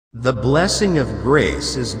The blessing of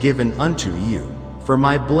grace is given unto you, for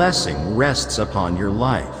my blessing rests upon your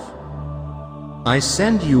life. I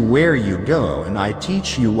send you where you go, and I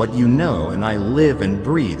teach you what you know, and I live and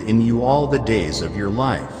breathe in you all the days of your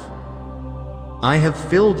life. I have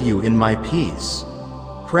filled you in my peace.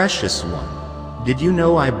 Precious one, did you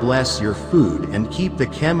know I bless your food and keep the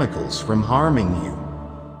chemicals from harming you?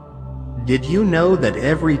 Did you know that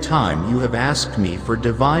every time you have asked me for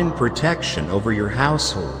divine protection over your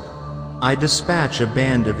household, I dispatch a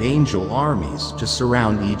band of angel armies to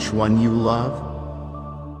surround each one you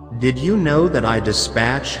love? Did you know that I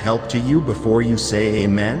dispatch help to you before you say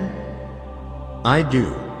amen? I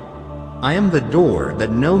do. I am the door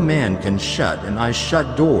that no man can shut, and I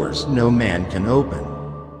shut doors no man can open.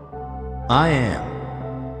 I am.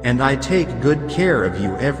 And I take good care of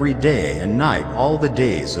you every day and night all the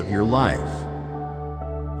days of your life.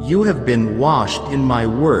 You have been washed in my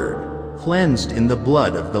word, cleansed in the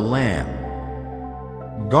blood of the Lamb.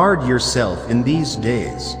 Guard yourself in these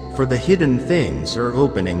days, for the hidden things are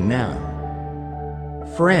opening now.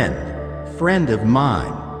 Friend of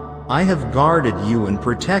mine, I have guarded you and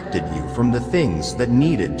protected you from the things that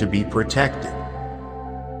needed to be protected.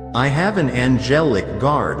 I have an angelic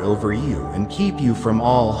guard over you and keep you from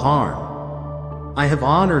all harm. I have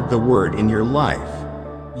honored the word in your life.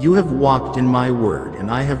 You have walked in my word,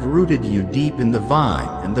 and I have rooted you deep in the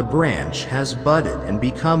vine, and the branch has budded and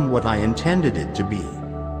become what I intended it to be.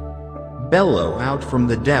 Bellow out from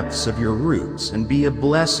the depths of your roots and be a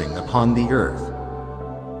blessing upon the earth.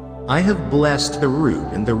 I have blessed the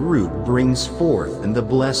root, and the root brings forth, and the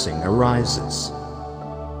blessing arises.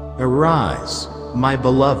 Arise, my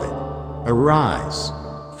beloved, arise,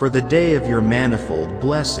 for the day of your manifold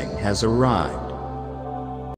blessing has arrived.